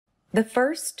The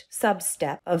first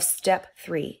sub-step of step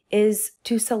 3 is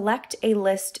to select a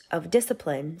list of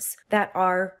disciplines that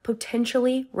are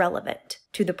potentially relevant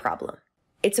to the problem.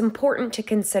 It's important to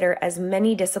consider as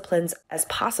many disciplines as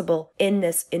possible in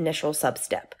this initial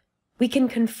sub-step. We can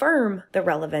confirm the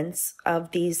relevance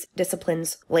of these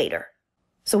disciplines later.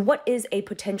 So what is a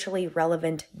potentially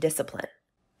relevant discipline?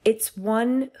 It's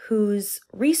one whose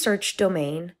research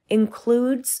domain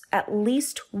includes at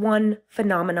least one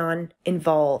phenomenon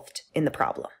involved in the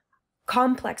problem.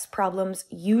 Complex problems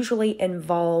usually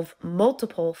involve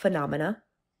multiple phenomena.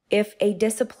 If a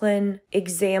discipline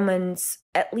examines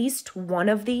at least one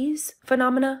of these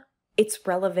phenomena, it's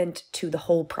relevant to the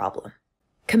whole problem.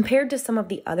 Compared to some of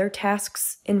the other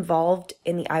tasks involved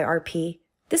in the IRP,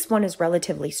 this one is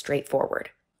relatively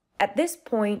straightforward. At this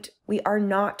point, we are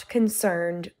not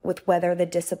concerned with whether the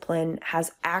discipline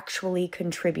has actually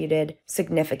contributed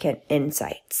significant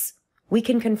insights. We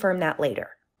can confirm that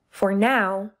later. For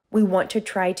now, we want to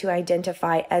try to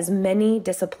identify as many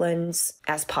disciplines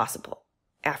as possible.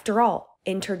 After all,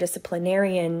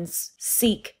 interdisciplinarians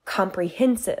seek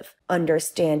comprehensive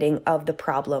understanding of the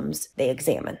problems they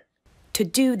examine. To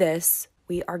do this,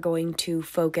 we are going to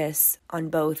focus on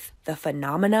both the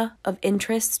phenomena of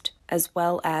interest as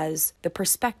well as the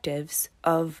perspectives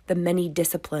of the many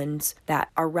disciplines that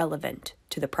are relevant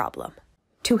to the problem.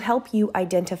 To help you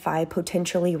identify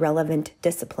potentially relevant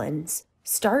disciplines,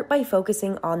 start by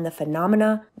focusing on the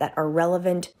phenomena that are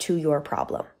relevant to your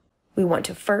problem. We want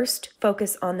to first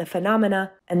focus on the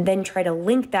phenomena and then try to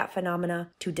link that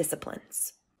phenomena to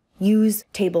disciplines. Use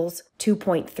tables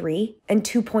 2.3 and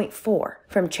 2.4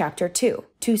 from Chapter 2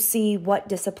 to see what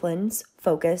disciplines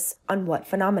focus on what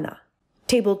phenomena.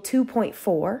 Table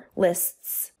 2.4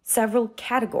 lists several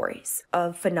categories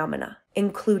of phenomena,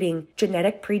 including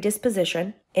genetic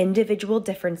predisposition, individual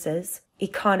differences,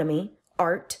 economy,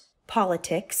 art,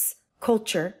 politics,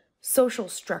 culture, social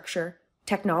structure,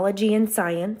 technology and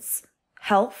science,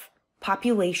 health,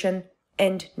 population,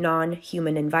 and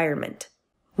non-human environment.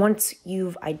 Once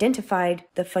you've identified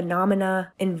the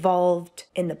phenomena involved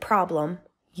in the problem,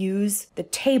 use the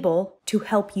table to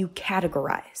help you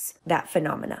categorize that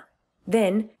phenomena.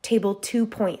 Then, Table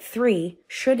 2.3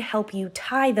 should help you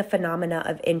tie the phenomena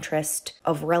of interest,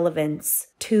 of relevance,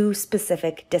 to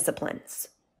specific disciplines.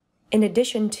 In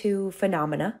addition to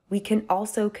phenomena, we can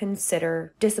also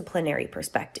consider disciplinary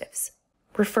perspectives.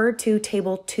 Refer to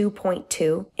Table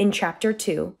 2.2 in Chapter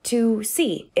 2 to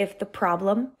see if the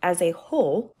problem as a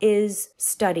whole is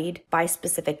studied by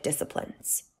specific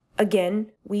disciplines.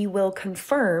 Again, we will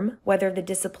confirm whether the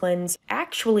disciplines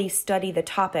actually study the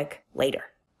topic later.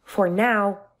 For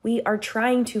now, we are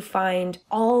trying to find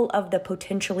all of the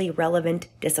potentially relevant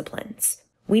disciplines.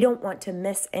 We don't want to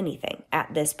miss anything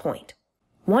at this point.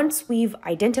 Once we've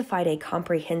identified a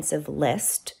comprehensive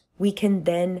list, we can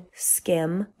then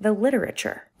skim the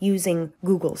literature using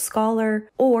Google Scholar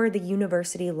or the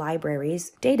university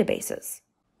library's databases.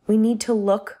 We need to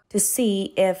look to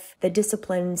see if the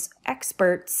discipline's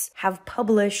experts have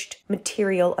published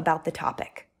material about the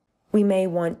topic. We may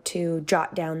want to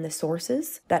jot down the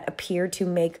sources that appear to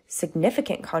make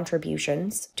significant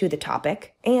contributions to the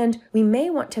topic, and we may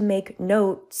want to make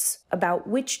notes about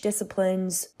which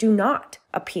disciplines do not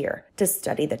appear to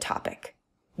study the topic.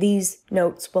 These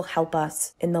notes will help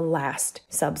us in the last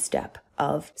sub-step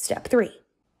of Step 3.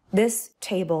 This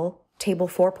table, Table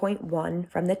 4.1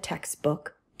 from the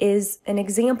textbook, is an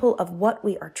example of what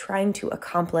we are trying to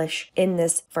accomplish in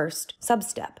this first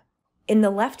sub-step. In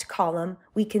the left column,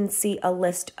 we can see a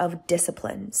list of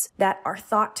disciplines that are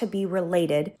thought to be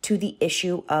related to the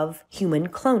issue of human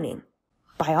cloning.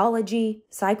 Biology,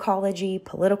 psychology,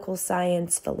 political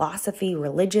science, philosophy,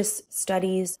 religious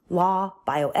studies, law,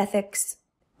 bioethics.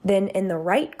 Then in the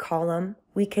right column,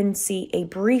 we can see a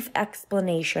brief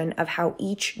explanation of how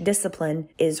each discipline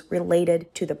is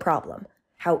related to the problem,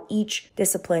 how each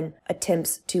discipline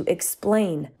attempts to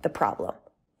explain the problem,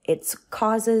 its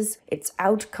causes, its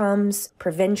outcomes,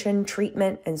 prevention,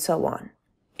 treatment, and so on.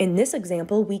 In this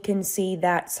example, we can see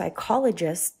that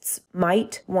psychologists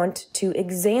might want to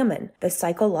examine the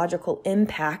psychological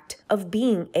impact of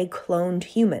being a cloned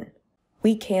human.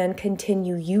 We can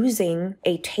continue using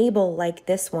a table like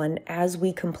this one as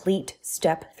we complete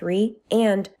Step 3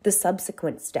 and the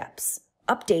subsequent steps,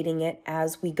 updating it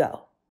as we go.